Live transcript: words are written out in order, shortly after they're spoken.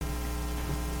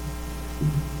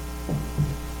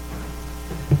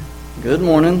Good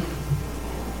morning.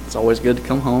 It's always good to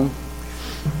come home.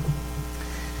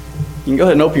 You can go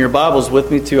ahead and open your Bibles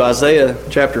with me to Isaiah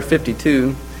chapter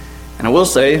 52. And I will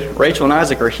say, Rachel and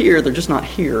Isaac are here. They're just not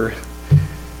here.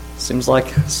 Seems like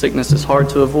sickness is hard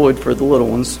to avoid for the little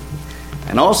ones.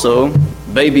 And also,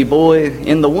 baby boy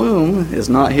in the womb is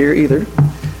not here either.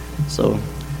 So,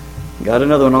 got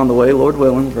another one on the way, Lord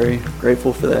willing. Very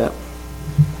grateful for that.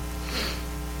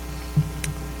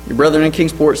 Your brethren in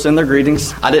Kingsport send their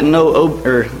greetings. I didn't know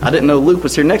Luke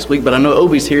was here next week, but I know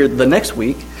Obi's here the next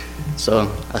week.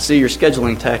 So I see your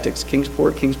scheduling tactics.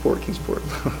 Kingsport.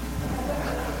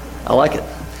 I like it.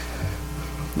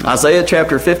 Isaiah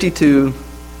chapter 52.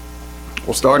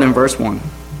 We'll start in verse 1.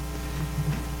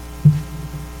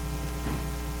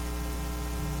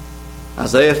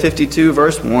 Isaiah 52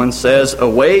 verse 1 says,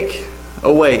 "Awake,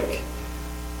 awake,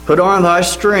 put on thy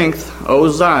strength, O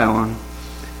Zion.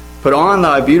 Put on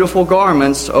thy beautiful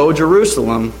garments, O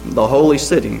Jerusalem, the holy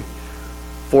city.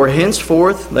 For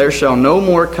henceforth there shall no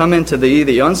more come into thee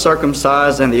the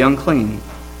uncircumcised and the unclean.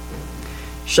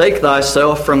 Shake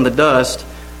thyself from the dust,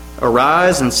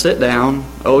 arise and sit down,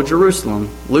 O Jerusalem.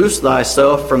 Loose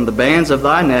thyself from the bands of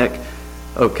thy neck,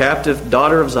 O captive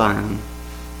daughter of Zion.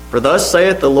 For thus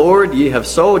saith the Lord, ye have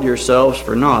sold yourselves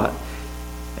for naught,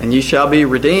 and ye shall be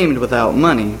redeemed without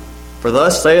money. For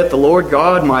thus saith the Lord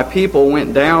God, my people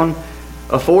went down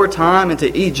aforetime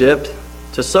into Egypt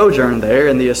to sojourn there,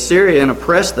 and the Assyrian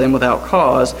oppressed them without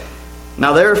cause.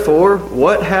 Now therefore,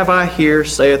 what have I here,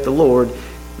 saith the Lord,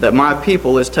 that my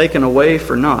people is taken away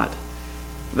for naught?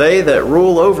 They that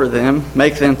rule over them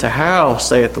make them to howl,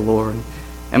 saith the Lord,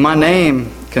 and my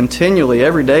name continually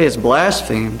every day is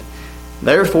blasphemed.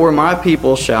 Therefore my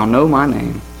people shall know my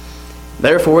name.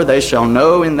 Therefore they shall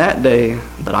know in that day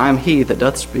that I am he that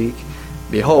doth speak.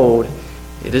 Behold,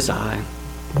 it is I.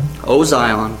 O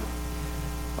Zion,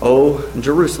 O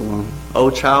Jerusalem, O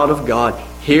child of God,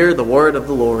 hear the word of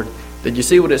the Lord." Did you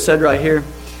see what it said right here? It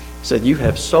said, you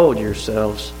have sold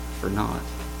yourselves for naught.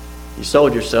 You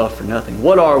sold yourself for nothing.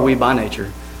 What are we by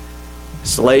nature?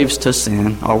 Slaves to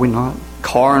sin, are we not?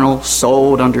 Carnal,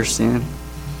 sold under sin.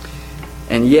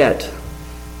 And yet,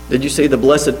 did you see the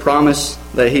blessed promise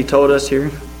that he told us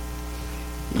here?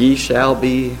 Ye shall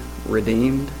be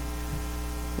redeemed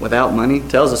without money.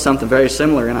 Tells us something very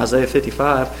similar in Isaiah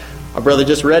 55. Our brother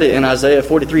just read it in Isaiah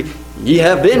 43. Ye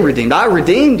have been redeemed. I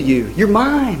redeemed you. You're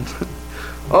mine.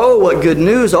 Oh, what good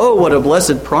news. Oh, what a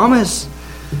blessed promise.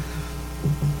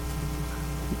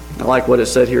 I like what it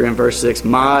said here in verse 6.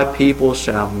 My people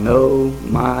shall know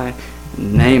my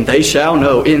name. They shall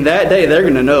know. In that day, they're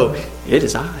going to know, it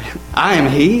is I. I am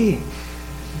he.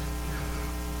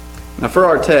 Now for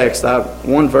our text,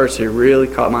 one verse here really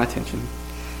caught my attention.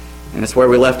 And it's where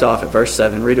we left off at verse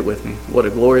 7. Read it with me. What a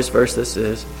glorious verse this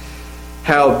is.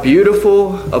 How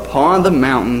beautiful upon the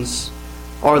mountains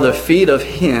are the feet of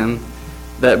him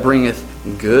that bringeth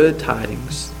good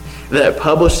tidings, that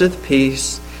publisheth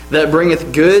peace, that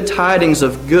bringeth good tidings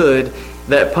of good,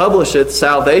 that publisheth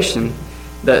salvation,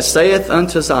 that saith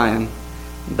unto Zion,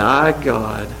 thy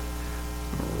God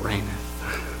reigneth.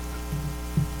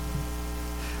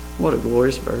 What a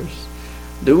glorious verse.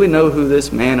 Do we know who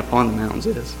this man upon the mountains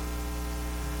is?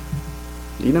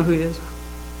 Do you know who he is?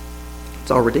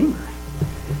 It's our Redeemer.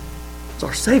 It's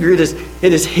our Savior. It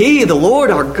is He, the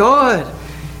Lord, our God.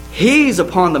 He's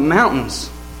upon the mountains.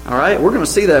 All right? We're going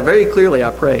to see that very clearly,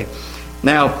 I pray.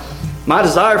 Now, my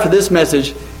desire for this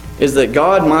message is that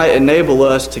God might enable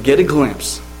us to get a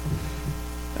glimpse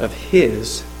of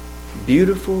His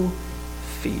beautiful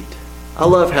feet. I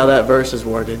love how that verse is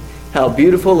worded. How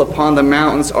beautiful upon the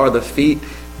mountains are the feet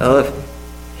of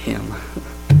Him.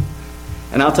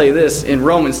 And I'll tell you this, in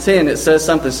Romans 10 it says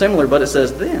something similar, but it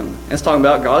says them. And it's talking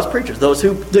about God's preachers, those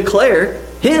who declare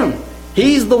Him.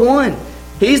 He's the one.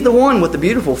 He's the one with the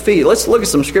beautiful feet. Let's look at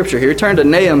some scripture here. Turn to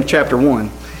Nahum chapter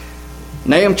 1.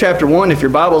 Nahum chapter 1, if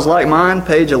your Bible's like mine,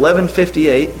 page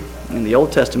 1158 in the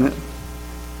Old Testament.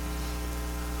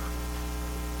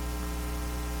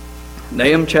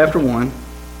 Nahum chapter 1.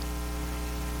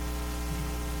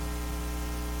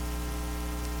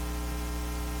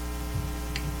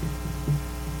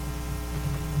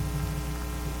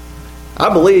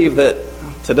 I believe that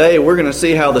today we're going to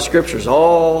see how the scriptures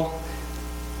all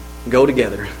go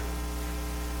together.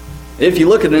 If you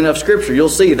look at enough scripture, you'll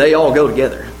see they all go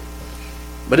together.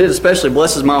 But it especially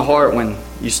blesses my heart when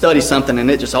you study something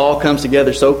and it just all comes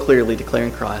together so clearly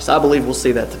declaring Christ. I believe we'll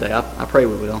see that today. I pray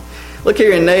we will. Look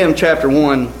here in Nahum chapter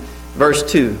 1, verse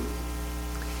 2.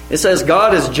 It says,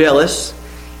 God is jealous,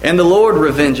 and the Lord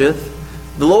revengeth.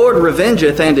 The Lord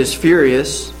revengeth and is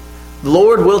furious. The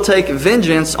Lord will take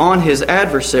vengeance on his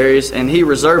adversaries, and he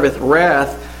reserveth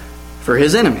wrath for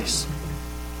his enemies.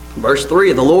 Verse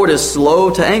 3, the Lord is slow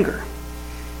to anger,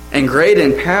 and great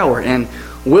in power, and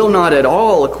will not at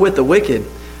all acquit the wicked.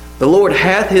 The Lord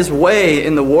hath his way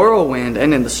in the whirlwind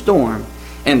and in the storm,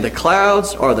 and the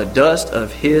clouds are the dust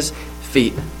of his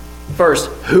feet. First,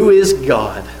 who is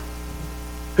God?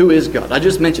 Who is God? I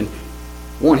just mentioned,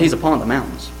 one, he's upon the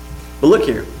mountains. But look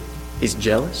here, he's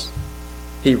jealous,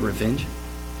 he revengeth,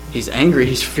 he's angry,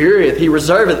 he's furious, he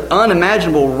reserveth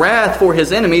unimaginable wrath for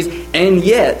his enemies, and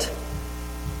yet,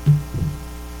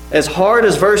 as hard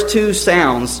as verse 2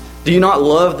 sounds, do you not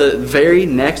love the very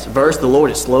next verse, the Lord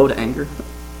is slow to anger?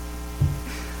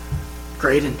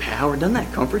 Great in power, doesn't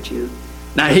that comfort you?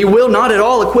 Now, he will not at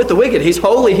all acquit the wicked. He's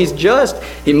holy, he's just.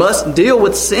 He must deal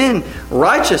with sin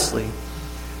righteously.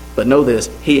 But know this,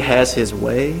 he has his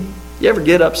way. You ever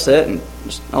get upset and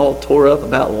just all tore up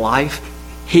about life?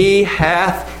 He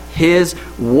hath his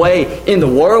way in the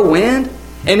whirlwind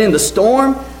and in the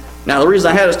storm. Now, the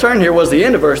reason I had us turn here was the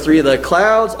end of verse 3. The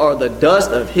clouds are the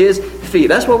dust of his feet.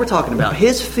 That's what we're talking about,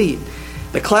 his feet.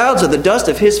 The clouds are the dust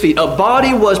of his feet. A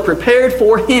body was prepared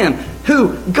for him.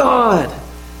 Who? God.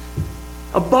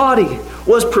 A body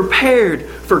was prepared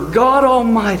for God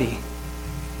Almighty.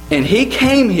 And he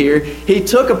came here, he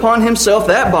took upon himself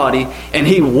that body, and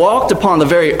he walked upon the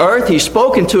very earth. He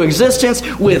spoke into existence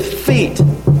with feet,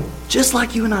 just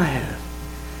like you and I have.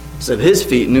 So his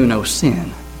feet knew no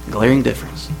sin. Glaring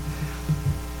difference.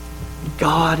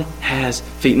 God has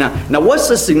feet. Now what's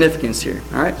the significance here?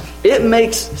 All right, it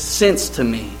makes sense to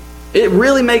me. It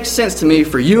really makes sense to me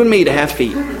for you and me to have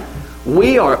feet.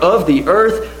 We are of the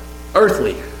earth,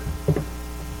 earthly.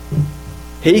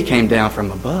 He came down from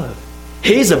above.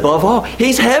 He's above all.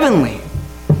 He's heavenly.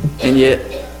 And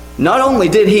yet, not only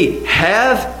did he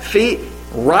have feet,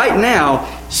 right now,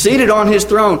 seated on his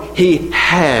throne, he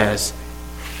has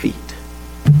feet.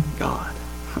 God.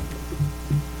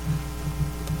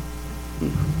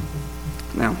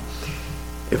 Now,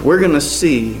 if we're going to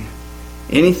see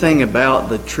anything about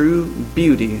the true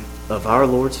beauty of our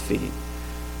Lord's feet,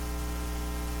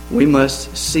 we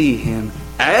must see him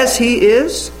as he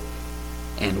is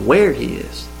and where he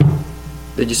is.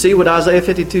 Did you see what Isaiah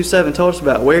 52:7 told us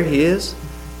about where he is?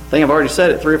 I think I've already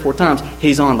said it 3 or 4 times.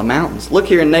 He's on the mountains. Look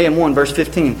here in Nahum 1 verse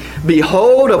 15.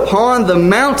 Behold upon the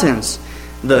mountains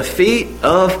the feet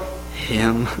of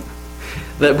him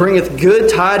that bringeth good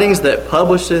tidings, that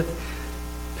publisheth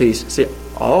peace. See,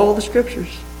 all the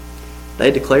scriptures,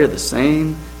 they declare the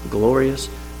same glorious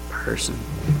person.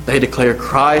 They declare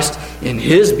Christ in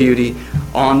his beauty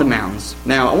on the mountains.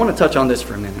 Now, I want to touch on this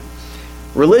for a minute.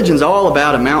 Religion's all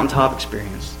about a mountaintop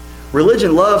experience.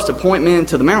 Religion loves to point men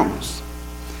to the mountains.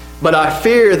 But I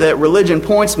fear that religion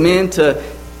points men to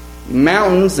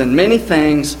mountains and many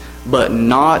things, but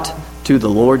not to the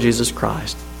Lord Jesus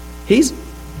Christ. He's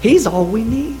all we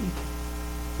need.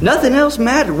 Nothing else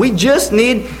matters. We just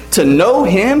need to know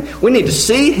him. We need to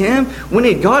see him. We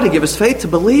need God to give us faith to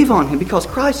believe on him, because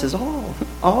Christ is all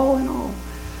in all.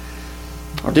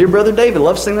 Our dear brother David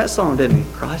loved to sing that song, didn't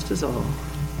he? Christ is all.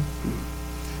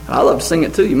 I love to sing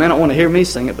it too. You may not want to hear me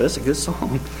sing it, but it's a good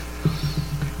song.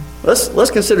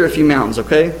 Let's consider a few mountains,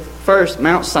 okay? First,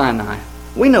 Mount Sinai.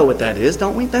 We know what that is,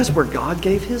 don't we? That's where God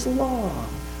gave his law.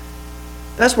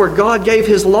 That's where God gave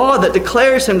his law that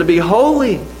declares him to be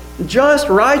holy, just,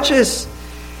 righteous.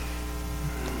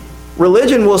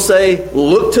 Religion will say,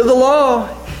 look to the law.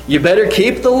 You better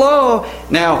keep the law.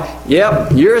 Now,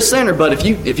 yep, you're a sinner, but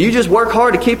if you just work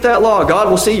hard to keep that law, God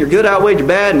will see your good outweighed your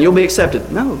bad and you'll be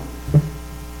accepted. No.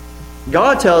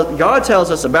 God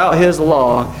tells us about his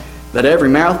law that every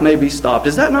mouth may be stopped.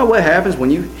 Is that not what happens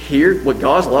when you hear what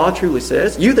God's law truly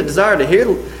says? You that desire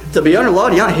to be under law,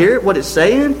 do you not hear what it's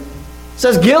saying? It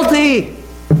says guilty.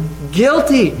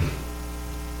 Guilty.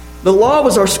 The law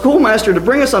was our schoolmaster to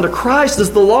bring us unto Christ.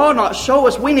 Does the law not show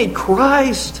us we need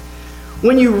Christ?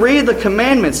 When you read the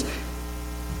commandments,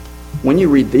 when you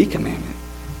read the commandment,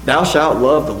 thou shalt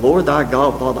love the Lord thy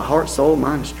God with all the heart, soul,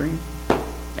 mind, and strength,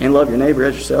 and love your neighbor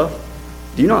as yourself.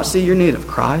 Do you not see your need of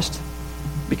Christ?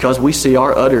 Because we see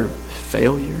our utter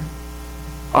failure,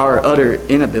 our utter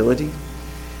inability.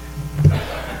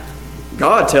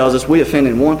 God tells us we offend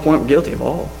in one point, we're guilty of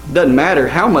all. It doesn't matter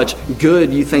how much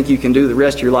good you think you can do the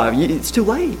rest of your life. It's too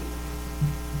late.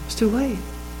 It's too late.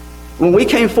 When we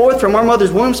came forth from our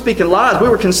mother's womb speaking lies, we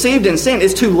were conceived in sin.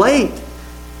 It's too late.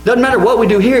 Doesn't matter what we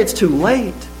do here, it's too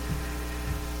late.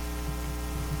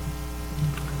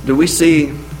 Do we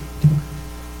see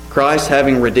Christ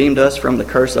having redeemed us from the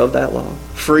curse of that law?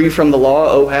 Free from the law,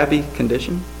 oh happy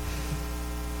condition.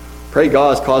 Pray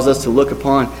God has caused us to look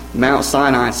upon Mount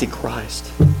Sinai and see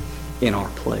Christ. in our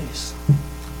place.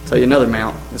 I'll tell you another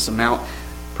mount. It's a mount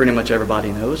pretty much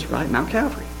everybody knows, right? Mount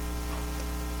Calvary.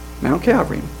 Mount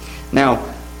Calvary. Now,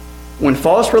 when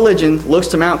false religion looks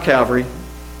to Mount Calvary,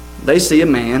 they see a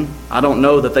man. I don't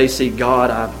know that they see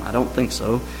God. I don't think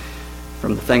so.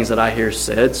 From the things that I hear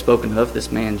said, spoken of,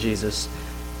 this man Jesus.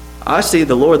 I see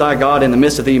the Lord thy God in the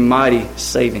midst of thee, mighty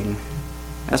saving.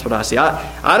 That's what I see.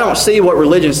 I don't see what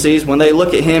religion sees when they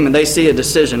look at him and they see a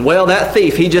decision. Well, that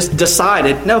thief, he just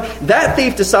decided. No, that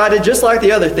thief decided, just like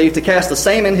the other thief, to cast the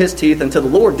same in his teeth until the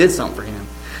Lord did something for him.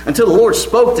 Until the Lord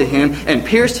spoke to him and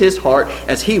pierced his heart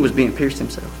as he was being pierced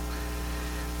himself.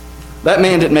 That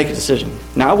man didn't make a decision.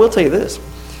 Now, I will tell you this.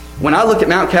 When I look at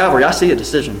Mount Calvary, I see a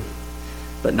decision.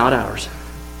 But not ours.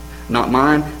 Not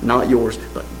mine, not yours,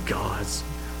 but God's.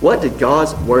 What did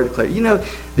God's Word declare? You know,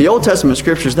 the Old Testament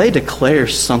Scriptures, they declare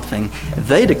something.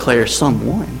 They declare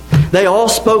someone. They all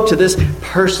spoke to this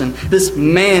person, this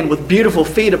man with beautiful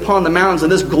feet upon the mountains,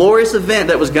 and this glorious event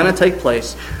that was going to take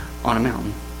place on a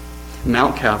mountain.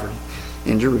 Mount Calvary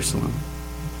in Jerusalem.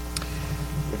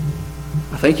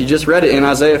 I think you just read it in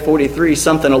Isaiah 43,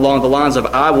 something along the lines of,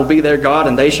 I will be their God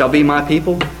and they shall be my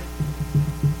people.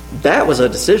 That was a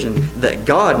decision that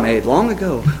God made long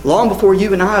ago, long before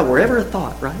you and I were ever a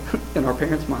thought, right? In our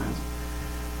parents' minds.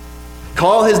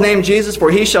 Call his name Jesus, for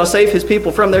he shall save his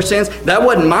people from their sins. That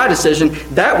wasn't my decision.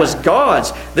 That was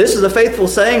God's. This is a faithful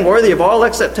saying, worthy of all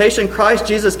acceptation. Christ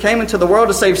Jesus came into the world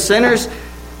to save sinners.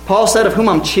 Paul said, of whom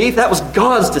I'm chief. That was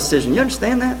God's decision. You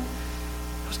understand that?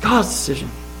 It was God's decision.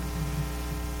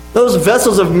 Those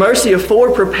vessels of mercy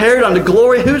afford prepared unto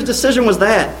glory. Whose decision was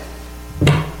that?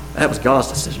 That was God's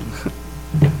decision.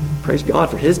 Praise God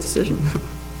for his decision.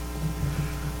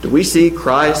 Do we see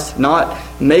Christ not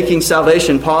making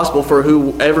salvation possible for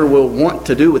whoever will want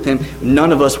to do with him?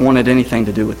 None of us wanted anything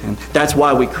to do with him. That's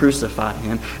why we crucified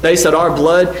him. They said, our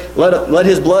blood, let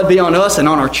his blood be on us and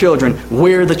on our children.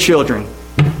 We're the children.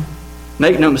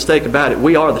 Make no mistake about it.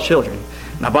 We are the children.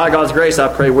 Now, by God's grace,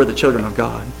 I pray we're the children of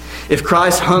God. If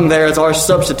Christ hung there as our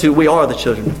substitute, we are the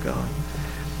children of God.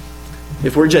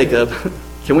 If we're Jacob,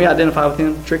 can we identify with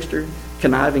him? Trickster,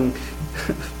 conniving,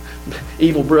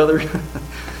 evil brother.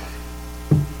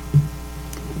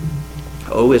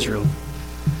 Oh, Israel.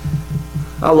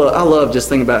 I love just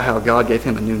thinking about how God gave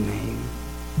him a new name.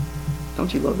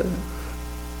 Don't you love that?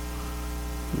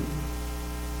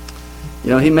 You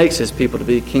know, he makes his people to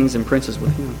be kings and princes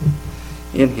with him,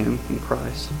 in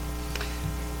Christ.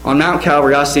 On Mount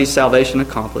Calvary, I see salvation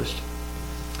accomplished.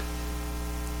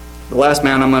 The last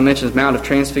mount I'm going to mention is Mount of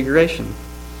Transfiguration.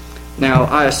 Now,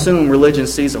 I assume religion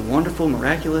sees a wonderful,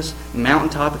 miraculous,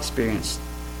 mountaintop experience.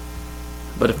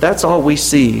 But if that's all we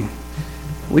see,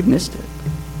 we've missed it.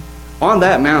 On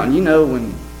that mountain, you know,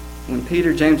 when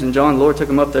Peter, James, and John, the Lord took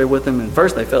them up there with them, and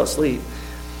first they fell asleep.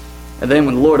 And then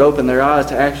when the Lord opened their eyes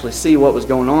to actually see what was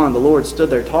going on, the Lord stood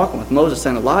there talking with Moses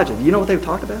and Elijah. You know what they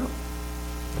talked about?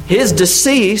 His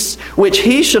decease, which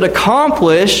he should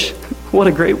accomplish, what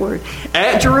a great word,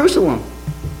 at Jerusalem.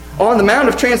 On the Mount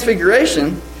of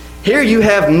Transfiguration, here you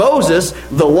have Moses,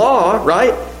 the law,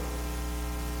 right?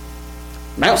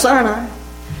 Mount Sinai.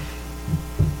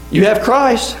 You have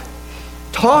Christ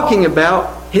talking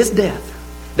about his death,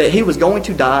 that he was going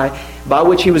to die, by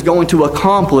which he was going to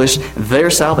accomplish their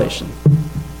salvation.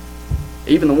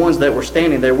 Even the ones that were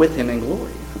standing there with him in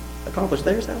glory accomplished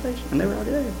their salvation, and they were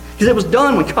already there. Because it was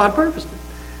done when God purposed it.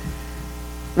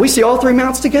 We see all three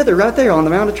mounts together right there on the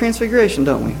Mount of Transfiguration,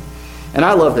 don't we? And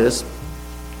I love this.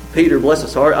 Peter, bless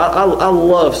his heart. I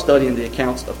love studying the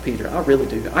accounts of Peter. I really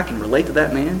do. I can relate to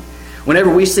that man.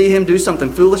 Whenever we see him do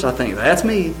something foolish, I think, that's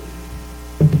me.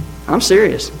 I'm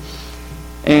serious.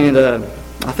 And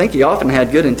I think he often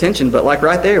had good intention, but like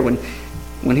right there when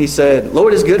he said,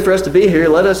 Lord, it's good for us to be here.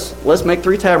 Let's make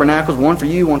 3 tabernacles, one for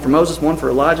you, one for Moses, one for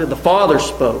Elijah. The Father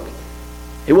spoke.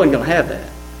 He wasn't going to have that.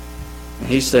 And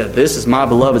he said, this is my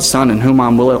beloved Son in whom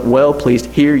I'm well pleased.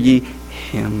 Hear ye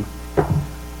him.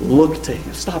 Look to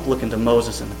him. Stop looking to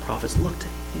Moses and the prophets. Look to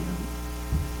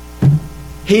him.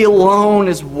 He alone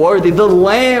is worthy. The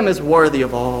Lamb is worthy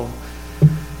of all.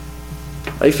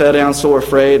 They fell down sore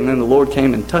afraid, and then the Lord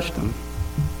came and touched them.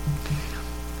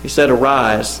 He said,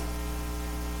 arise.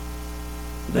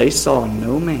 They saw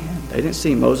no man. They didn't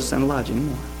see Moses and Elijah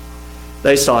anymore.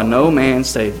 They saw no man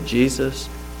save Jesus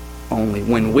only.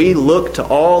 When we look to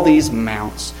all these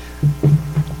mounts,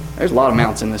 there's a lot of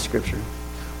mounts in this scripture.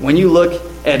 When you look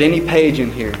at any page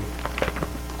in here,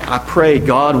 I pray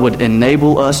God would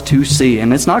enable us to see,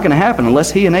 and it's not going to happen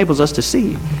unless he enables us to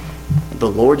see the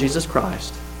Lord Jesus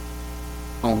Christ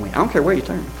only. I don't care where you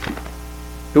turn.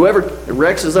 Whoever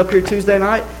Rex is up here Tuesday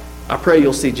night, I pray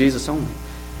you'll see Jesus only.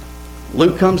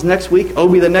 Luke comes next week.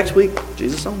 Obi the next week.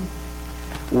 Jesus only.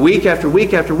 Week after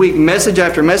week after week, message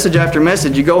after message after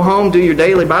message. You go home, do your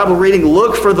daily Bible reading,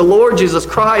 look for the Lord Jesus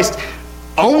Christ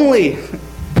only.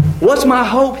 What's my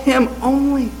hope? Him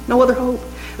only. No other hope.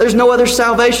 There's no other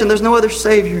salvation. There's no other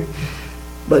Savior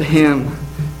but Him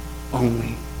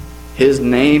only. His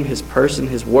name, His person,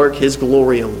 His work, His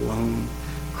glory alone.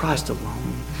 Christ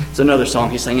alone. It's another song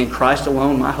he's saying, in Christ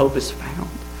alone my hope is found.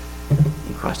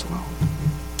 In Christ alone.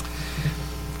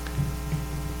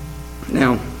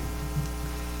 Now,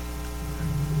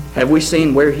 have we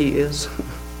seen where He is?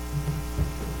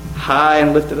 High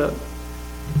and lifted up.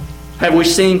 Have we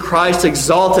seen Christ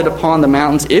exalted upon the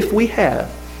mountains? If we have,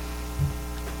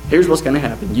 here's what's going to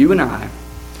happen. You and I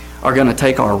are going to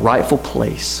take our rightful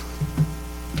place.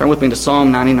 Turn with me to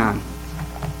Psalm 99.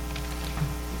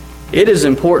 It is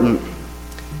important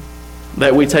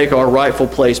that we take our rightful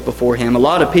place before Him. A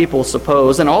lot of people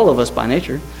suppose, and all of us by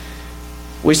nature,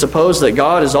 we suppose that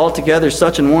God is altogether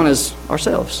such an one as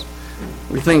ourselves.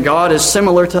 We think God is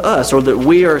similar to us, or that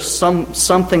we are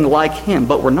something like Him,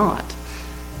 but we're not.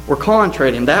 We're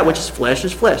contrary to Him. That which is flesh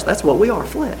is flesh. That's what we are,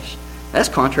 flesh. That's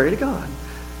contrary to God.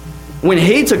 When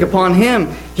He took upon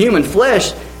Him human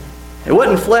flesh, it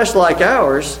wasn't flesh like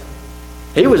ours.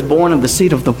 He was born of the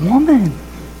seed of the woman,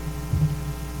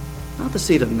 not the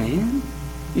seed of man.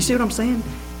 You see what I'm saying?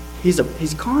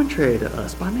 He's contrary to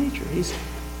us by nature. He's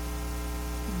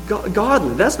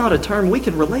godly. That's not a term we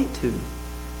can relate to.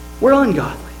 We're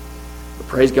ungodly. But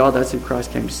praise God, that's who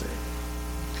Christ came to save.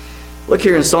 Look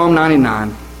here in Psalm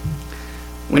 99.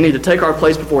 We need to take our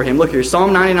place before Him. Look here,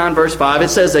 Psalm 99 verse 5. It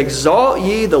says, exalt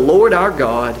ye the Lord our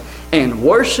God, and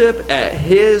worship at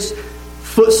His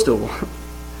footstool,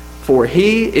 for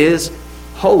He is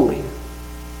holy.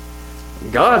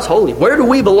 God's holy. Where do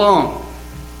we belong?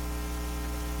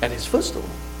 At His footstool.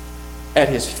 At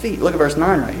His feet. Look at verse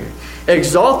 9 right here.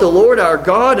 Exalt the Lord our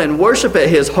God and worship at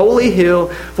His holy hill,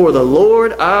 for the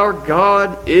Lord our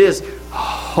God is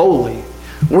holy.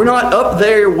 We're not up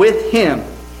there with Him.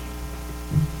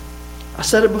 I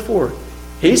said it before.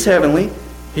 He's heavenly.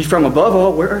 He's from above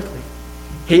all. We're earthly.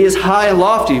 He is high and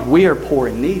lofty. We are poor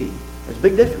and needy. There's a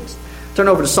big difference. Turn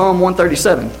over to Psalm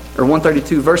 137, or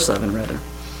 132 verse 7 rather.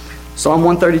 Psalm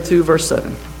 132 verse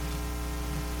 7.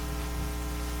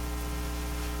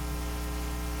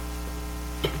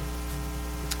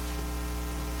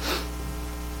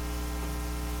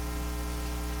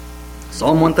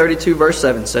 Psalm 132 verse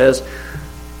 7 says,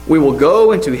 we will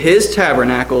go into His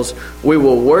tabernacles. We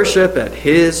will worship at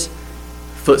His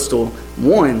footstool.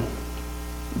 One,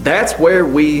 that's where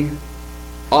we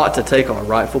ought to take our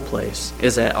rightful place,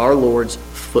 is at our Lord's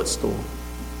footstool.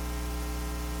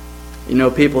 You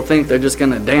know, people think they're just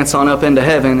going to dance on up into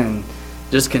heaven and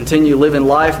just continue living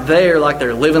life there like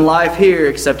they're living life here,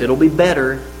 except it'll be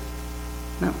better.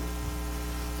 No.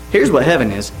 Here's what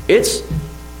heaven is. It's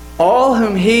all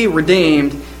whom He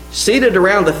redeemed, seated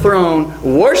around the throne,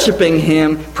 worshiping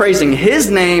Him, praising His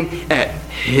name at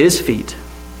His feet.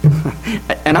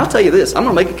 And I'll tell you this, I'm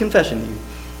going to make a confession to you.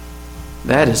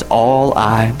 That is all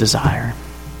I desire.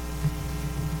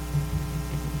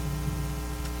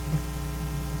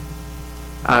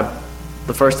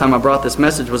 The first time I brought this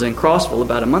message was in Crossville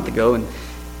about a month ago, and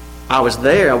I was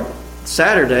there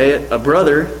Saturday. A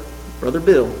brother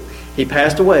Bill, he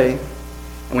passed away,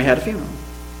 and we had a funeral.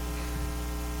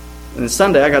 And then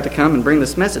Sunday I got to come and bring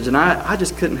this message, and I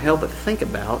just couldn't help but think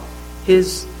about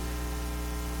his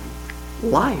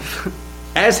life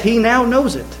as he now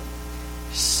knows it.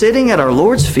 Sitting at our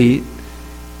Lord's feet,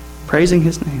 praising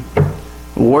His name,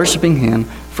 worshiping Him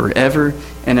forever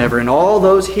and ever. And all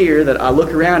those here that I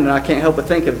look around and I can't help but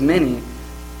think of many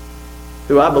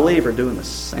who I believe are doing the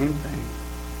same thing.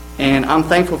 And I'm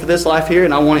thankful for this life here,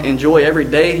 and I want to enjoy every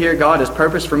day here God has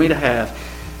purposed for me to have.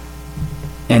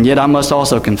 And yet I must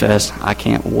also confess, I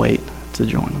can't wait to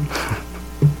join Him.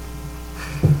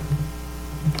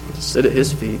 To sit at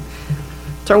His feet.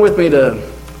 Turn with me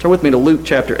to Luke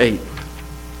chapter 8.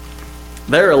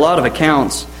 There are a lot of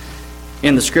accounts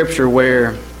in the Scripture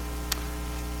where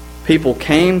people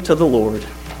came to the Lord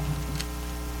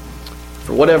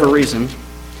for whatever reason.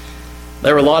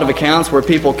 There were a lot of accounts where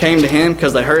people came to Him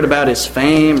because they heard about His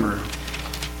fame or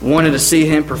wanted to see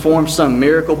Him perform some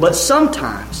miracle. But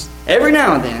sometimes, every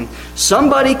now and then,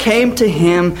 somebody came to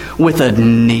Him with a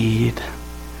need.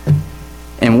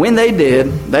 And when they did,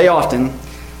 they often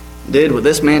did what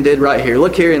this man did right here.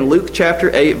 Look here in Luke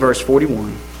chapter 8, verse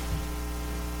 41.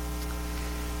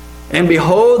 And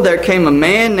behold, there came a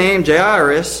man named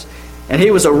Jairus, and he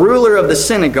was a ruler of the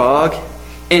synagogue,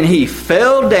 and he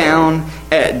fell down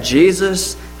at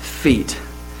Jesus' feet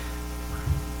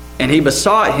And he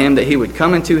besought him that he would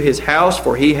come into his house,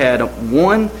 for he had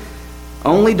one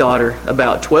only daughter,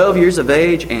 about 12 years of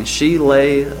age, and she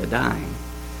lay dying.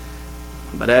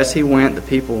 But as he went, the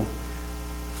people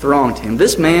thronged him.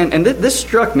 This man, and this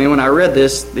struck me when I read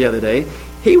this the other day,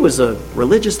 he was a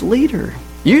religious leader.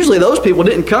 Usually those people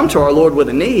didn't come to our Lord with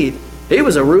a need. He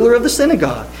was a ruler of the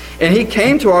synagogue. And he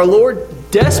came to our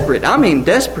Lord desperate. I mean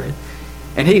desperate.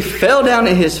 And he fell down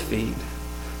at his feet.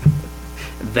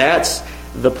 That's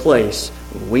the place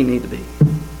we need to be.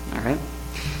 All right?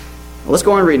 Let's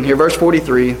go on reading here. Verse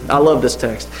 43. I love this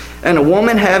text. And a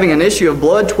woman having an issue of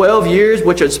blood 12 years,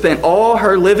 which had spent all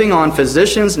her living on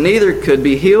physicians, neither could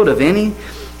be healed of any,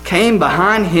 came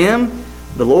behind him,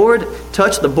 the Lord,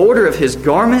 touched the border of his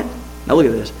garment. Now look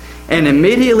at this. And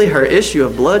immediately her issue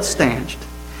of blood stanched.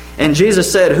 And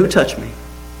Jesus said, Who touched me?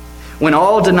 When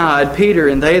all denied, Peter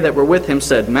and they that were with him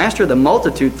said, Master, the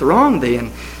multitude throng thee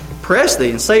and press thee,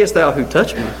 and sayest thou, Who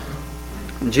touched me?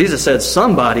 And Jesus said,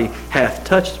 Somebody hath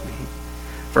touched me,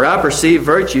 for I perceive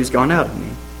virtue's gone out of me.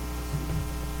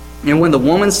 And when the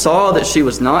woman saw that she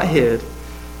was not hid,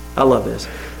 I love this,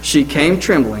 she came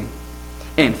trembling,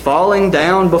 and falling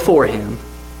down before him,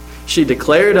 she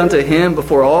declared unto him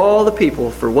before all the people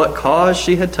for what cause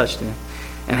she had touched him,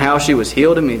 and how she was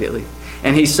healed immediately.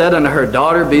 And he said unto her,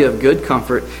 Daughter, be of good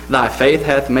comfort, thy faith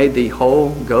hath made thee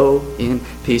whole, go in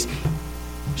peace.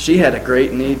 She had a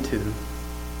great need too.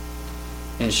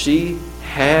 And she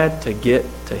had to get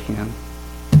to him.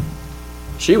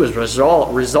 She was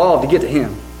resolved to get to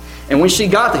him. And when she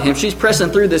got to him, she's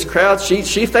pressing through this crowd.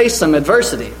 She faced some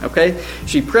adversity, okay?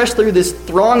 She pressed through this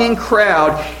thronging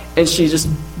crowd, and she just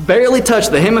barely touched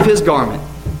the hem of his garment.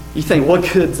 You think, what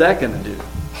good is that going to do?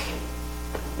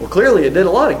 Well, clearly it did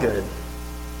a lot of good,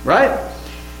 right?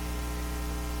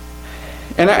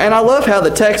 And I love how the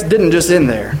text didn't just end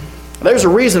there. There's a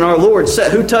reason our Lord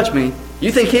said, Who touched me?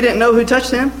 You think he didn't know who touched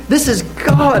him? This is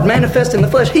God manifest in the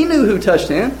flesh. He knew who touched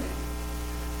him.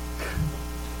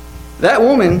 That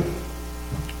woman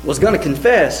was going to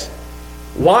confess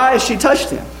why she touched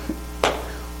him.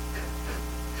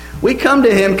 We come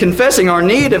to him confessing our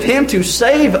need of him to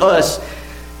save us.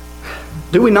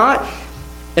 Do we not?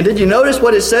 And did you notice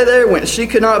what it said there? When she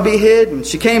could not be hid, and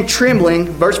she came trembling,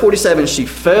 verse 47, she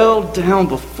fell down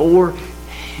before him.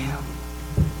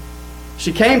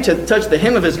 She came to touch the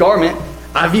hem of his garment.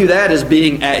 I view that as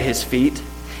being at his feet.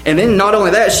 And then not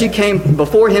only that, she came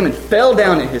before him and fell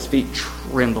down at his feet,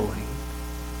 trembling.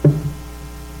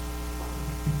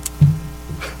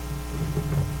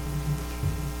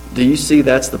 Do you see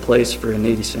that's the place for a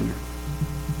needy sinner?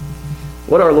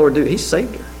 What did our Lord do? He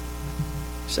saved her.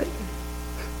 He saved her.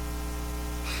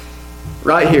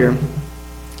 Right here,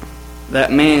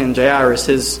 that man, Jairus,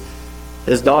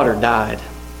 his daughter died.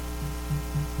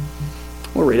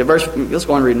 We'll read it. Let's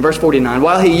go on reading. Verse 49.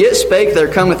 While he yet spake, there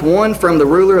cometh one from the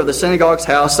ruler of the synagogue's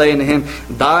house, saying to him,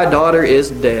 Thy daughter is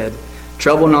dead.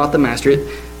 Trouble not the master.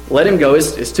 Let him go.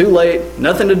 It's too late.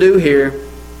 Nothing to do here.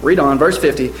 Read on, verse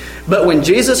 50. But when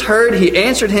Jesus heard, he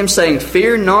answered him, saying,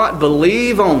 Fear not,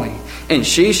 believe only, and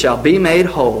she shall be made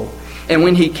whole. And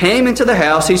when he came into the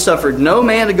house, he suffered no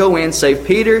man to go in, save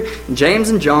Peter, James,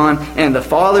 and John, and the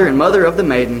father and mother of the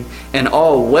maiden. And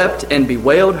all wept and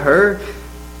bewailed her.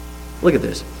 Look at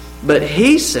this. But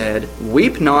he said,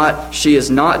 Weep not, she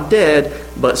is not dead,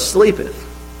 but sleepeth.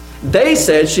 They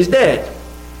said, She's dead.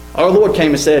 Our Lord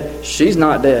came and said, She's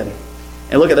not dead.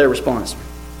 And look at their response.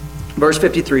 Verse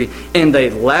 53, and they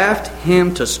laughed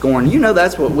him to scorn. You know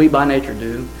that's what we by nature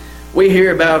do. We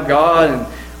hear about God and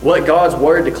what God's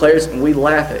Word declares, and we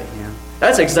laugh at him.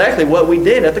 That's exactly what we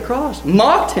did at the cross.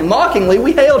 Mocked him, mockingly,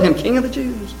 we hailed him, King of the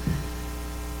Jews.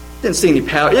 Didn't see any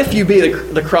power. If you be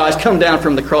the Christ, come down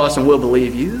from the cross and we'll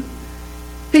believe you.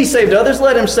 He saved others,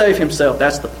 let him save himself.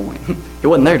 That's the point. He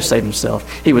wasn't there to save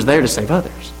himself. He was there to save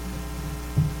others.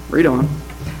 Read on.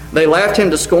 They laughed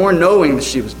him to scorn, knowing that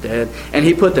she was dead. And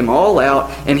he put them all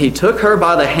out, and he took her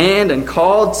by the hand and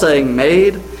called, saying,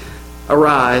 Maid,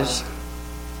 arise.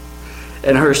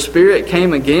 And her spirit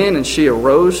came again, and she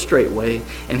arose straightway.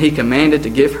 And he commanded to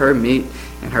give her meat.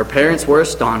 And her parents were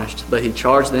astonished, but he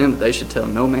charged them that they should tell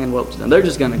no man what was done. They're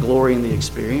just going to glory in the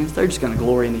experience. They're just going to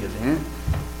glory in the event.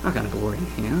 Not going to glory in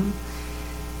him.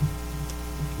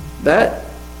 That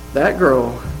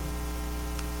girl,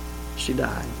 she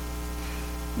died.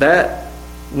 That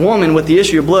woman with the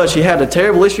issue of blood, she had a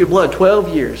terrible issue of blood,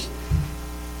 12 years.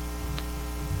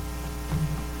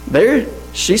 There,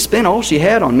 she spent all she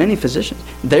had on many physicians.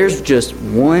 There's just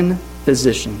one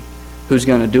physician who's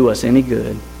going to do us any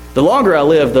good. The longer I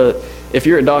live, if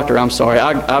you're a doctor, I'm sorry,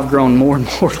 I've grown more and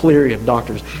more leery of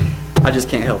doctors. I just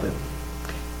can't help it.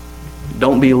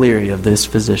 Don't be leery of this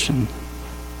physician.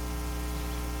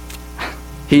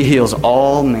 He heals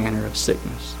all manner of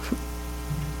sickness.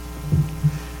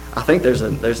 I think there's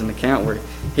an account where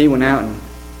he went out and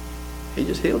he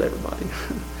just healed everybody.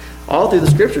 All through the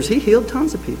scriptures, he healed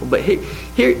tons of people. But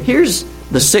here's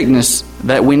the sickness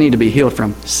that we need to be healed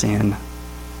from: sin.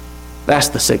 That's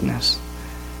the sickness.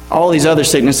 All these other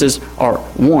sicknesses are,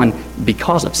 one,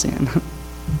 because of sin.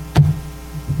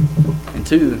 And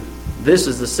two, this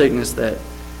is the sickness that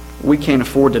we can't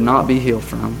afford to not be healed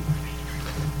from,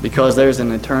 because there's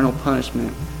an eternal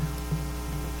punishment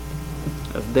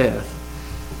of death.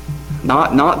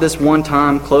 Not this one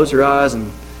time, close your eyes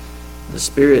and the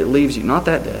Spirit leaves you. Not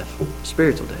that death.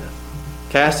 Spiritual death.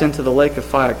 Cast into the lake of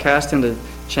fire. Cast into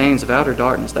chains of outer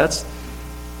darkness. That's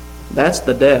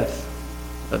the death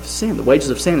of sin. The wages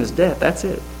of sin is death. That's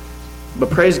it. But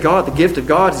praise God, the gift of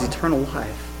God is eternal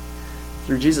life.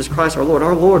 Through Jesus Christ our Lord.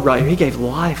 Our Lord right here, He gave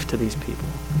life to these people.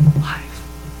 Life.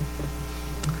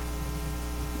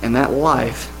 And that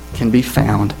life can be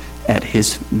found at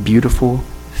His beautiful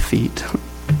feet.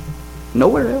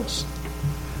 Nowhere else.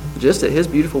 Just at His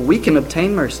beautiful, we can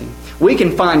obtain mercy. We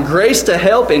can find grace to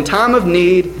help in time of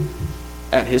need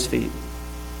at His feet.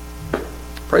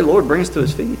 Pray, Lord, bring us to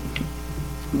His feet.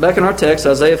 Back in our text,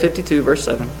 Isaiah 52, verse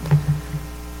 7.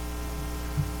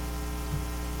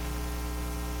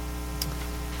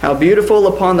 How beautiful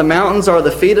upon the mountains are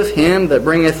the feet of him that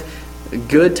bringeth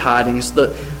good tidings.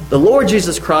 The Lord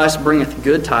Jesus Christ bringeth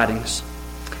good tidings.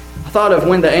 I thought of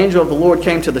when the angel of the Lord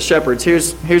came to the shepherds.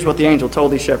 Here's what the angel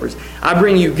told these shepherds. I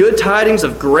bring you good tidings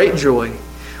of great joy,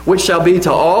 which shall be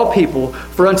to all people.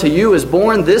 For unto you is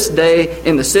born this day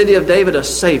in the city of David a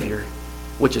Savior,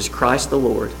 which is Christ the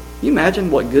Lord. Can you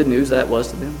imagine what good news that was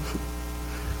to them?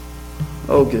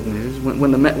 Oh, good news.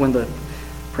 When the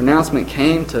pronouncement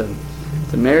came to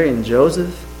Mary and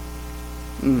Joseph,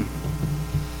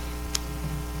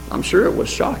 I'm sure it was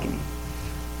shocking.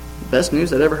 Best news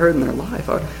they'd ever heard in their life.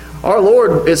 Our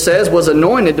Lord, it says, was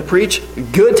anointed to preach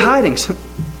good tidings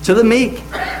to the meek,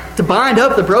 to bind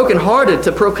up the brokenhearted,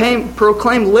 to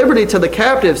proclaim liberty to the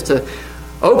captives, to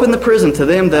open the prison to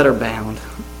them that are bound.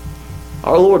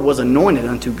 Our Lord was anointed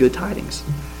unto good tidings.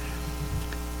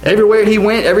 Everywhere He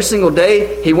went, every single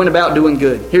day, He went about doing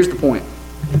good. Here's the point.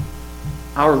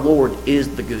 Our Lord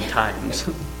is the good tidings.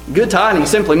 Good tidings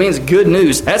simply means good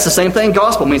news. That's the same thing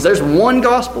gospel means. There's one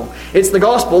gospel. It's the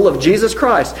gospel of Jesus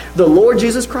Christ, the Lord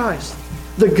Jesus Christ.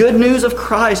 The good news of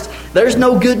Christ. There's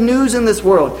no good news in this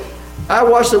world. I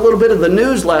watched a little bit of the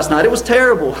news last night. It was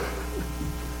terrible.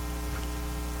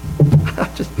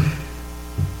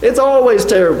 It's always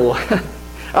terrible.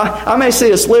 I may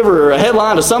see a sliver or a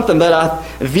headline of something that I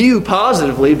view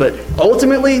positively, but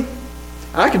ultimately,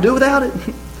 I could do without it.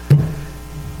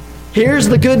 Here's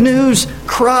the good news.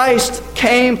 Christ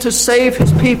came to save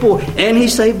His people, and He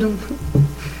saved them.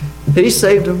 He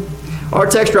saved them. Our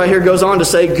text right here goes on to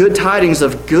say good tidings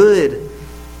of good.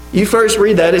 You first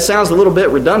read that, it sounds a little bit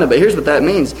redundant, but here's what that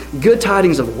means. Good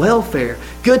tidings of welfare.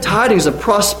 Good tidings of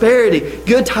prosperity.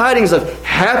 Good tidings of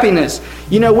happiness.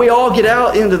 You know, we all get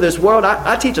out into this world.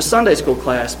 I teach a Sunday school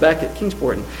class back at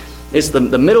Kingsport. And it's the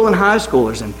middle and high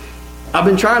schoolers, and I've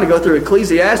been trying to go through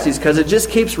Ecclesiastes because it just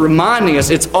keeps reminding us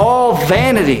it's all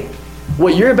vanity.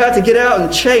 What you're about to get out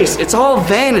and chase, it's all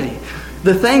vanity.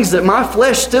 The things that my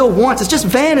flesh still wants, it's just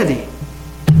vanity.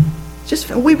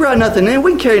 We brought nothing in.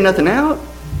 We can carry nothing out.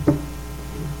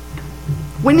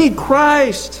 We need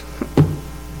Christ.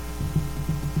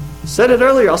 Said it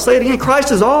earlier. I'll say it again.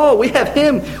 Christ is all. We have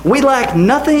Him. We lack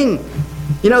nothing.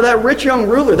 You know, that rich young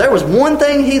ruler, there was one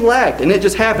thing he lacked, and it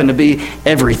just happened to be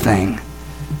everything.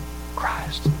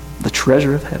 The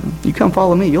treasure of heaven. You come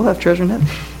follow me, you'll have treasure in heaven.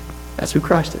 That's who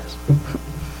Christ is.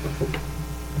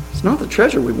 It's not the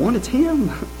treasure we want, it's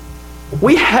Him.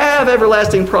 We have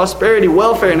everlasting prosperity,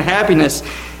 welfare, and happiness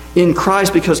in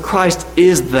Christ because Christ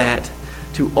is that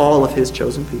to all of His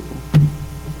chosen people.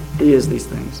 He is these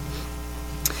things.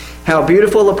 How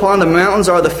beautiful upon the mountains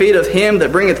are the feet of him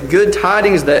that bringeth good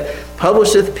tidings, that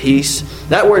publisheth peace.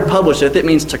 That word publisheth, it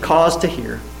means to cause to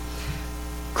hear.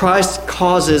 Christ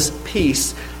causes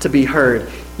peace to be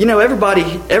heard. You know, everybody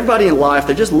in life,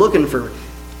 they're just looking for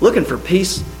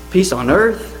peace, peace on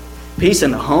earth, peace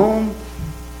in the home,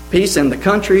 peace in the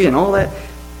country, and all that.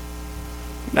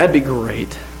 That'd be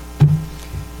great.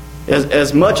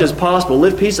 As much as possible,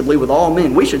 live peaceably with all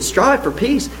men. We should strive for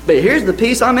peace. But here's the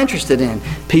peace I'm interested in.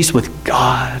 Peace with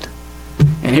God.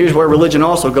 And here's where religion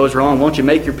also goes wrong. Won't you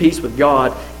make your peace with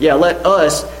God? Yeah, let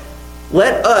us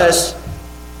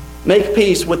make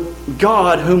peace with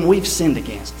God whom we've sinned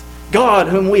against. God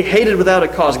whom we hated without a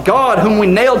cause. God whom we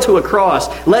nailed to a cross.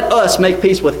 Let us make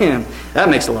peace with Him. That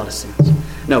makes a lot of sense.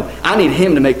 No, I need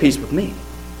Him to make peace with me.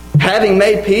 having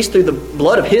made peace through the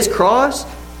blood of His cross.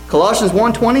 Colossians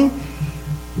 1:20.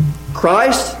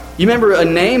 Christ, you remember a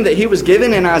name that He was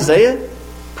given in Isaiah?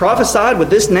 Prophesied with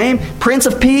this name, Prince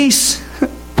of Peace.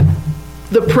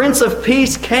 The Prince of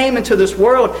Peace came into this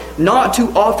world not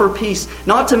to offer peace,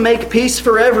 not to make peace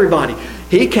for everybody.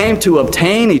 He came to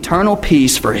obtain eternal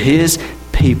peace for His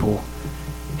people,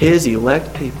 His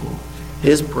elect people,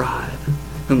 His bride,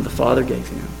 whom the Father gave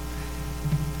Him.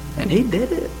 And He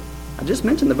did it. I just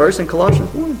mentioned the verse in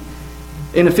Colossians 1.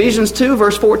 In Ephesians 2,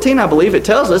 verse 14, I believe it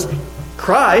tells us,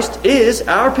 Christ is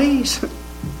our peace.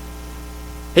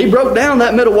 He broke down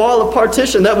that middle wall of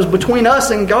partition that was between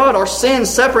us and God. Our sins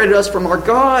separated us from our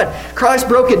God. Christ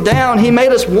broke it down. He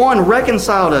made us one,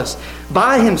 reconciled us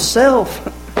by Himself.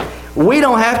 We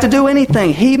don't have to do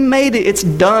anything. He made it. It's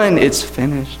done. It's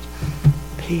finished.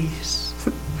 Peace.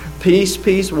 Peace,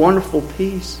 peace, wonderful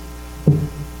peace.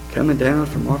 Coming down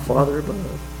from our Father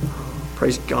above. Oh,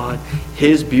 praise God.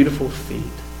 His beautiful feet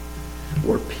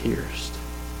were pierced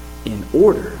in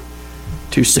order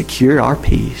to secure our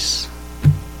peace.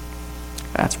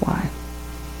 That's why.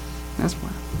 That's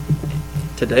why.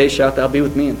 Today shalt thou be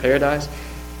with me in paradise.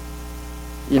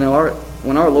 You know,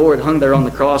 when our Lord hung there on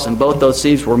the cross and both those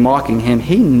thieves were mocking Him,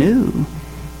 He knew.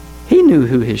 He knew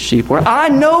who His sheep were. I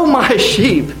know my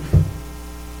sheep.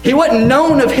 He wasn't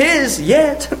known of His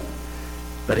yet,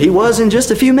 but He was in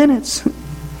just a few minutes.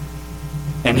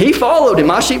 And He followed Him.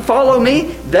 My sheep follow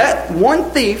me. That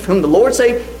one thief whom the Lord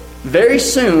saved, very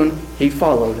soon He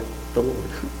followed the Lord.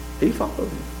 He followed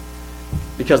Him.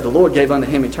 Because the Lord gave unto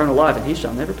him eternal life, and he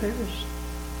shall never perish.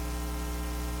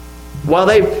 While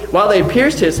they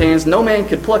pierced His hands, no man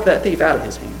could pluck that thief out of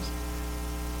His hands.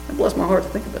 That blessed my heart to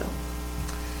think about.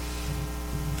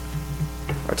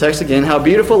 Our text again, how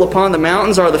beautiful upon the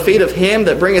mountains are the feet of him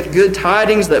that bringeth good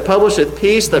tidings, that publisheth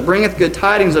peace, that bringeth good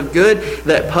tidings of good,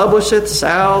 that publisheth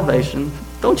salvation.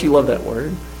 Don't you love that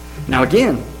word? Now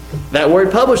again, that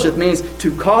word publisheth means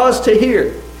to cause to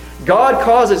hear. God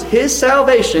causes His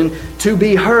salvation to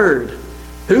be heard.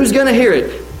 Who's going to hear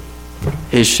it?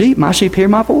 His sheep. My sheep hear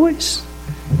my voice.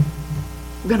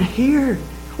 We're going to hear.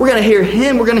 We're going to hear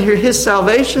Him. We're going to hear His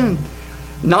salvation.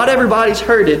 Not everybody's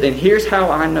heard it, and here's how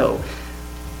I know.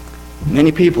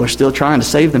 Many people are still trying to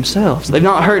save themselves. They've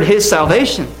not heard His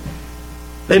salvation.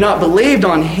 They've not believed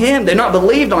on Him. They've not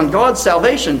believed on God's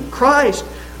salvation, Christ.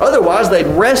 Otherwise, they'd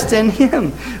rest in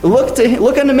Him. Look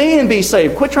unto me and be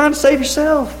saved. Quit trying to save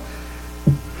yourself.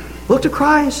 Look to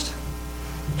Christ.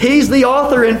 He's the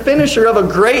author and finisher of a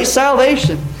great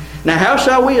salvation. Now, how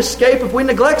shall we escape if we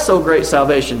neglect so great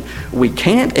salvation? We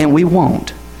can't and we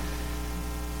won't.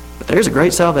 But there's a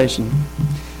great salvation.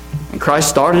 And Christ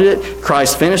started it.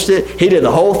 Christ finished it. He did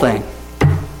the whole thing.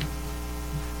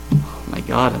 May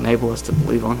God enable us to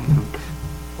believe on Him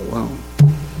alone.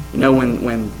 You know,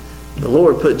 when the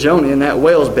Lord put Jonah in that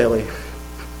whale's belly,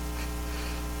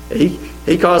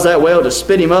 He caused that whale to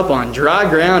spit him up on dry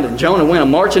ground, and Jonah went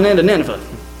marching into Nineveh.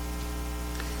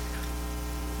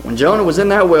 When Jonah was in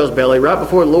that whale's belly, right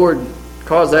before the Lord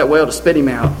caused that whale to spit him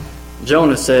out,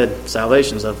 Jonah said,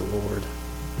 "Salvation's of the Lord."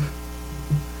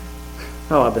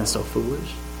 Oh, I've been so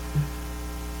foolish.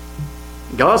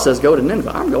 God says, go to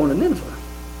Nineveh. I'm going to Nineveh.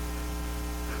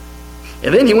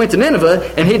 And then he went to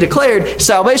Nineveh, and he declared,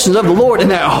 "Salvation's of the Lord,"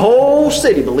 and that whole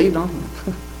city believed on Him.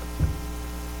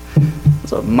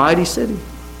 It's a mighty city.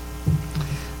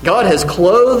 God has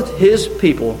clothed His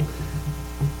people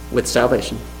with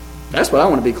salvation. That's what I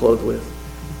want to be clothed with.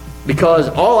 Because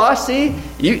all I see,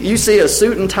 you see a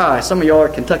suit and tie. Some of y'all are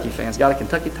Kentucky fans, got a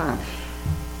Kentucky tie.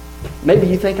 Maybe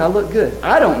you think I look good.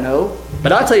 I don't know.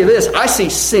 But I'll tell you this, I see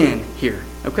sin here.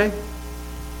 Okay?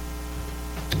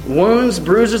 Wounds,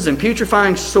 bruises, and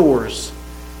putrefying sores.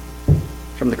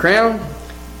 From the crown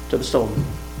to the sole.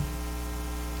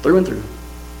 Through and through.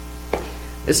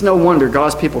 It's no wonder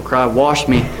God's people cry, "Wash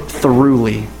me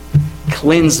thoroughly.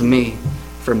 Cleanse me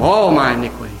from all my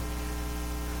iniquity,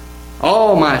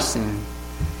 all my sin."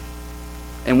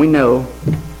 And we know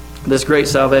this great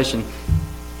salvation.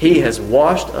 He has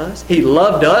washed us. He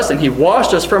loved us, and He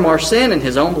washed us from our sin in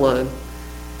His own blood.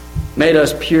 Made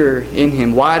us pure in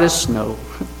Him, white as snow.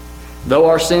 Though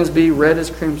our sins be red as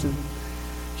crimson,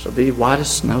 shall be white as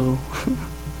snow.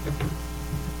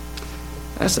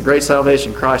 That's the great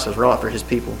salvation Christ has wrought for His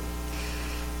people.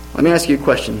 Let me ask you a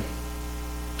question.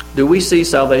 Do we see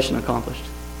salvation accomplished?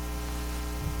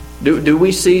 Do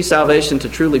we see salvation to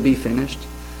truly be finished?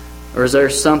 Or is there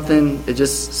something, it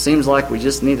just seems like we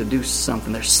just need to do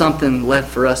something. There's something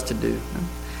left for us to do.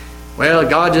 Well,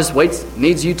 God just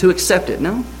needs you to accept it.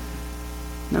 No.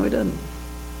 No, He doesn't.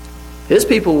 His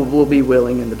people will be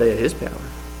willing in the day of His power.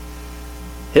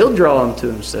 He'll draw them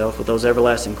to himself with those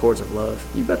everlasting cords of love.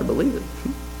 You better believe it.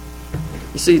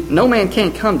 You see, no man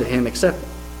can come to him except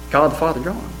God the Father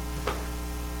draw him.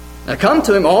 Now come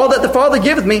to him, all that the Father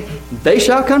giveth me, they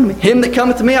shall come to me. Him that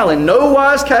cometh to me, I'll in no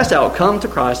wise cast out. Come to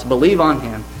Christ, believe on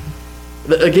him.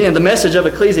 Again, the message of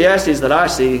Ecclesiastes that I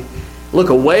see, look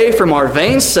away from our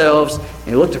vain selves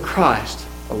and look to Christ,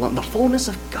 the fullness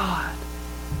of God.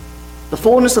 The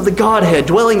fullness of the Godhead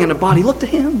dwelling in a body. Look to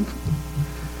him.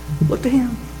 Look to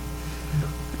him.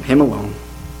 And him alone.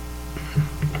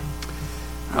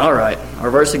 All right,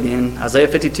 our verse again, Isaiah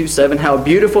 52:7. How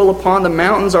beautiful upon the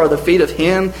mountains are the feet of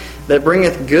him that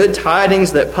bringeth good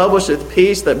tidings, that publisheth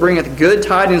peace, that bringeth good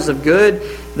tidings of good,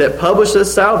 that publisheth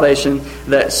salvation,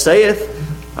 that saith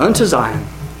unto Zion,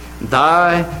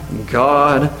 Thy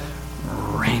God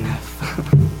reigneth.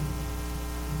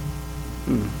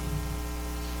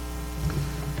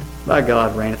 Thy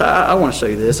God reigneth. I want to show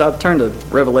you this. I've turned to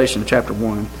Revelation chapter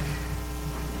 1.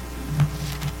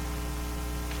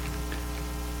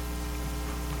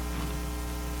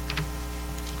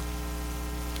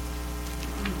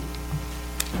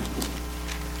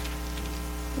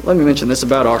 Let me mention this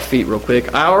about our feet real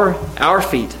quick. Our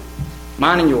feet,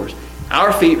 mine and yours,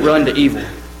 our feet run to evil.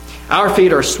 Our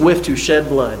feet are swift to shed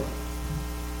blood.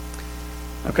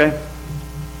 Okay?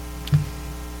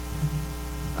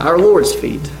 Our Lord's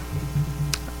feet.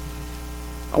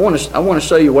 I want to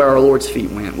show you where our Lord's feet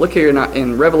went. Look here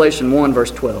in Revelation 1,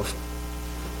 verse 12.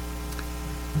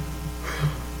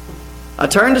 I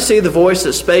turned to see the voice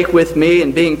that spake with me,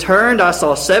 and being turned, I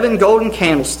saw 7 golden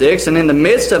candlesticks, and in the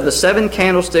midst of the 7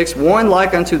 candlesticks, one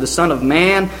like unto the Son of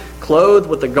Man, clothed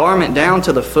with a garment down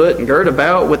to the foot, and girt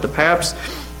about the paps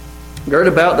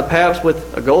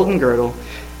with a golden girdle.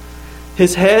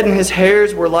 His head and his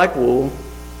hairs were like wool,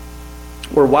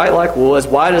 were white like wool, as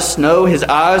white as snow. His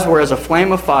eyes were as a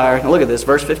flame of fire. Now look at this,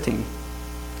 verse 15.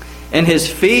 And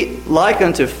his feet like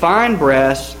unto fine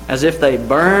brass, as if they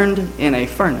burned in a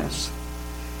furnace.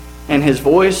 And his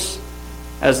voice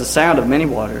as the sound of many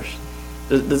waters.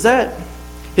 Does that,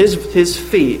 his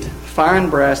feet, fine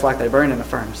brass like they burn in a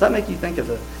furnace, does that make you think of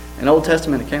an Old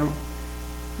Testament account?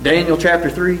 Daniel chapter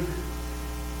 3.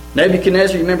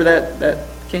 Nebuchadnezzar, you remember that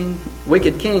king,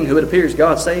 wicked king who it appears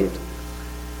God saved?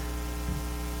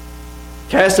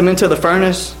 Cast him into the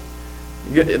furnace.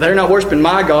 They're not worshiping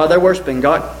my God, they're worshiping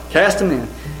God. Cast him in.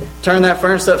 Turn that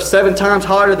furnace up 7 times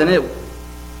hotter than it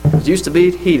used to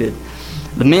be heated.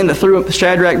 The men that threw up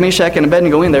Shadrach, Meshach, and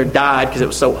Abednego in there died because it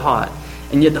was so hot.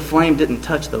 And yet the flame didn't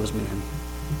touch those men.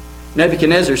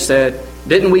 Nebuchadnezzar said,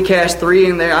 didn't we cast 3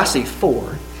 in there? I see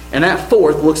 4. And that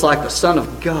 4th looks like the Son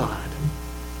of God.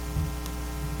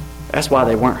 That's why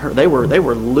they weren't hurt. They were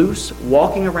loose,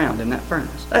 walking around in that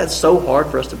furnace. That's so hard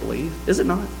for us to believe, is it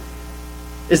not?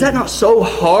 Is that not so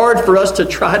hard for us to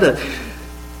try to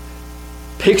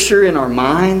picture in our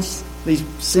minds, these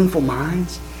sinful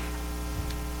minds?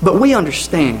 But we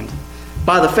understand,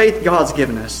 by the faith God's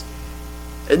given us,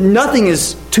 nothing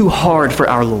is too hard for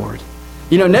our Lord.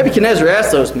 You know, Nebuchadnezzar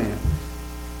asked those men.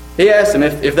 He asked them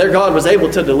if their God was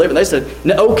able to deliver. They said,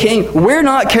 "O king, we're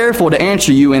not careful to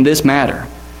answer you in this matter.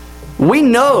 We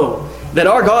know that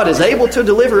our God is able to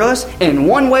deliver us, and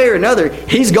one way or another,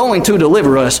 He's going to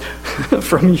deliver us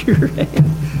from your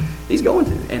hand." He's going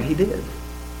to, and He did.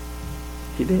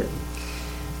 He did.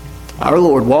 Our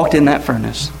Lord walked in that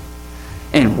furnace,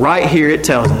 and right here it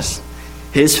tells us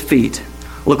His feet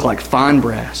look like fine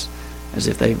brass, as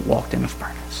if they walked in a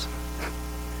furnace.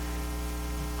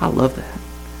 I love that.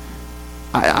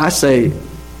 I say,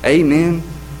 amen.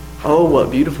 Oh, what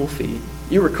beautiful feet.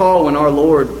 You recall when our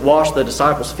Lord washed the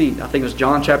disciples' feet. I think it was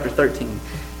John chapter 13.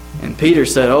 And Peter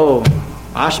said, "Oh,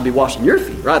 I should be washing your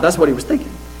feet," right? That's what he was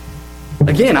thinking.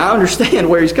 Again, I understand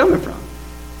where he's coming from.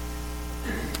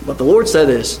 But the Lord said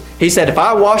this. He said, "If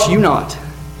I wash you not,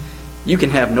 you can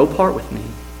have no part with me."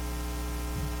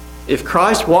 If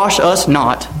Christ wash us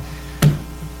not,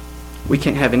 we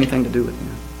can't have anything to do with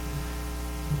Him.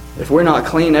 If we're not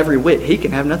clean every whit, He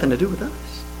can have nothing to do with us.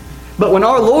 But when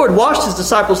our Lord washed His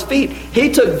disciples' feet,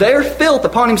 He took their filth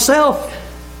upon Himself.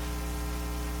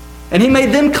 And He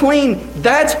made them clean.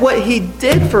 That's what He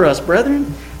did for us,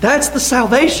 brethren. That's the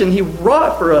salvation He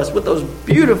wrought for us with those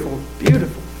beautiful,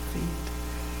 beautiful feet.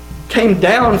 Came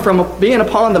down from being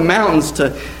upon the mountains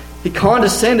to, He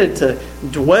condescended to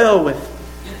dwell with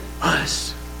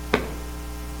us.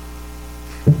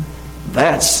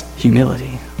 That's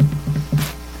humility.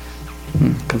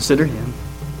 Consider Him.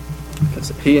 Because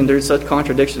He endured such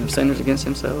contradiction of sinners against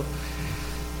Himself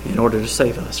in order to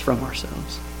save us from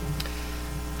ourselves.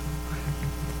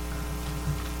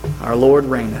 Our Lord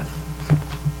reigneth.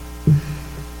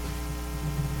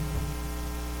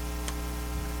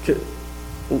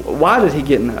 Why did he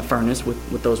get in that furnace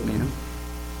with those men?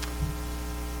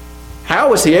 How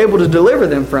was he able to deliver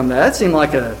them from that? That seemed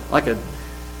like a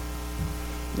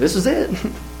this is it.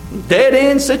 Dead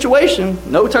end situation.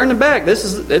 No turning back.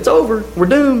 It's over. We're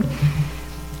doomed.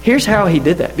 Here's how he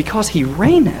did that. Because he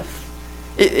reigneth.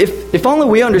 If only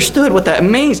we understood what that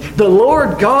means. The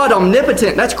Lord God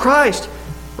omnipotent, that's Christ,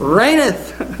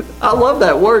 reigneth. I love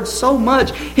that word so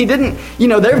much. He didn't,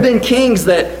 there have been kings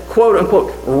that, quote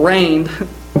unquote, reigned.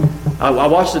 I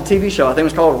watched a TV show, I think it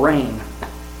was called Reign.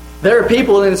 There are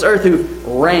people in this earth who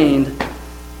reigned.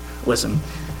 Listen,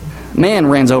 man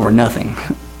reigns over nothing.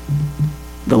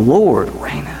 The Lord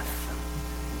reigneth.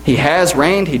 He has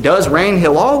reigned, he does reign,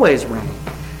 he'll always reign.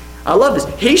 I love this.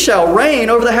 He shall reign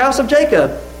over the house of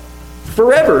Jacob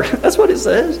forever. That's what it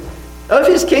says. Of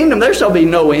his kingdom there shall be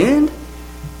no end.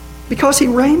 Because he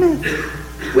reigneth.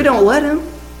 We don't let him.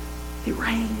 He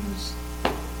reigns.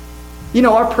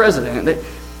 Our president,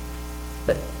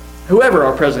 whoever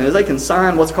our president is, they can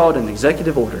sign what's called an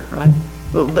executive order, right?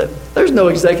 Well, there's no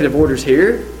executive orders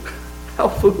here. How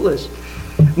foolish.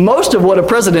 Most of what a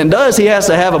president does, he has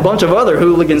to have a bunch of other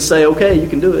hooligans say, okay, you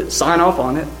can do it. Sign off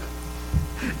on it.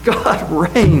 God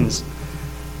reigns.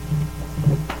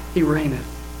 He reigneth.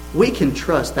 We can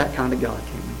trust that kind of God,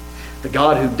 can't we? The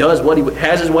God who does what he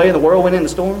has his way in the whirlwind and the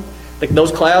storm.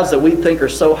 Those clouds that we think are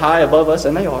so high above us,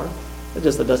 and they are. They're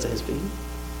just the dust of his feet.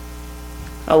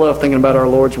 I love thinking about our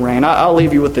Lord's reign. I'll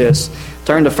leave you with this.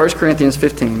 Turn to 1 Corinthians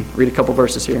 15. Read a couple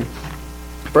verses here.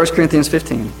 1 Corinthians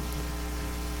 15.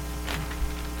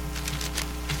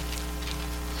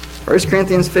 1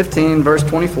 Corinthians 15, verse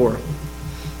 24.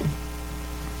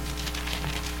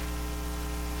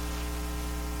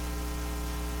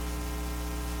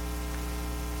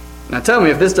 Now tell me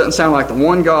if this doesn't sound like the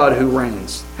one God who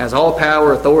reigns, has all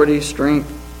power, authority,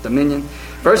 strength, dominion.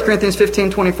 1 Corinthians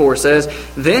 15:24 says,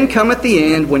 Then cometh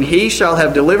the end, when he shall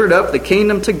have delivered up the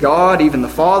kingdom to God, even the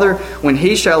Father, when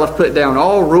he shall have put down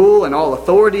all rule and all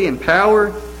authority and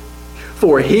power.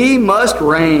 For he must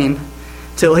reign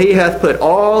till he hath put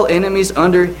all enemies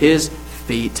under his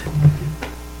feet.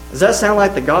 Does that sound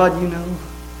like the God you know?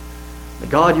 The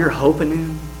God you're hoping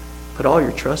in? Put all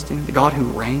your trust in? The God who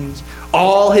reigns?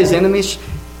 All his enemies,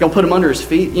 gonna put them under his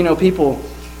feet? People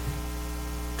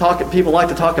like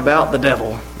to talk about the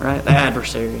devil, right? The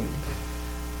adversary.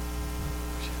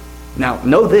 Now,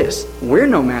 know this. We're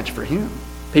no match for him.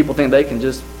 People think they can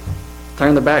just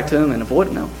turn their back to him and avoid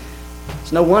it. No.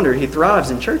 It's no wonder he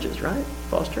thrives in churches, right?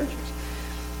 False churches.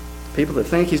 People that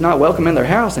think he's not welcome in their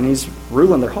house and he's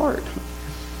ruling their heart.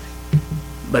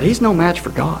 But he's no match for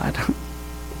God.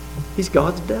 He's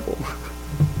God's devil.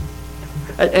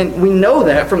 And we know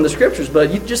that from the scriptures,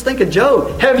 but you just think of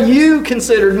Job. Have you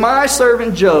considered my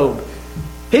servant Job?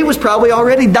 He was probably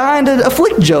already dying to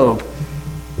afflict Job.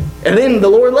 And then the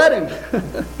Lord let him.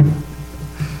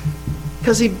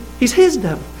 Because he's his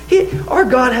devil. Our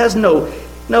God has no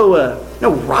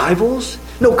rivals,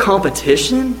 no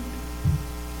competition.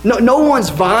 No one's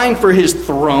vying for his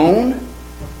throne.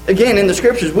 Again, in the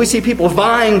scriptures, we see people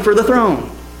vying for the throne.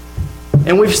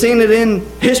 And we've seen it in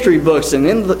history books and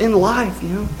in life,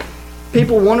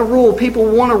 People want to rule. People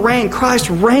want to reign. Christ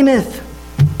reigneth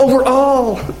over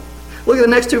all. Look at the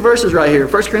next two verses right here.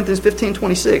 1 Corinthians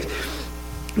 15:26.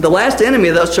 The last enemy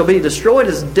that shall be destroyed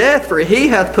is death, for he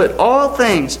hath put all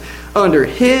things under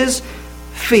his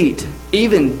feet.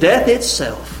 Even death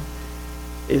itself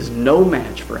is no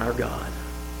match for our God.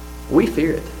 We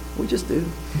fear it. We just do.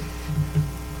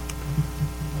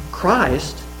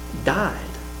 Christ died.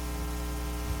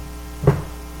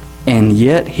 And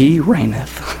yet he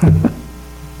reigneth.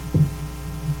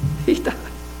 He died.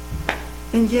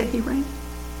 And yet he reigneth.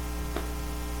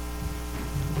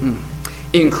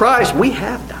 In Christ we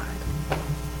have died.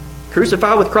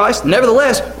 Crucified with Christ,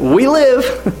 nevertheless we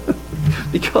live.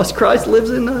 Because Christ lives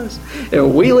in us.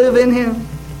 And we live in him.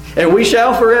 And we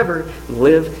shall forever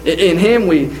live. In him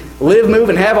we live, move,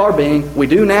 and have our being. We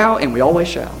do now and we always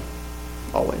shall.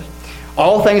 Always.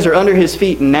 All things are under his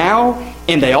feet now,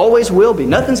 and they always will be.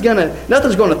 Nothing's gonna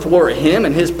thwart him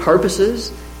and his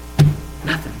purposes.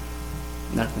 Nothing.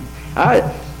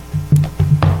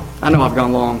 I know I've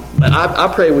gone long, but I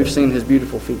pray we've seen his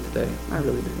beautiful feet today. I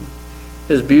really do.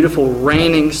 His beautiful,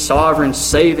 reigning, sovereign,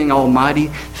 saving, almighty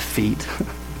feet.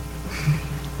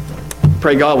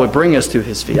 Pray God would bring us to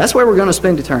his feet. That's where we're going to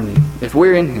spend eternity. If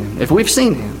we're in him, if we've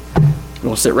seen him,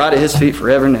 we'll sit right at his feet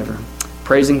forever and ever,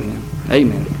 praising him.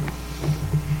 Amen.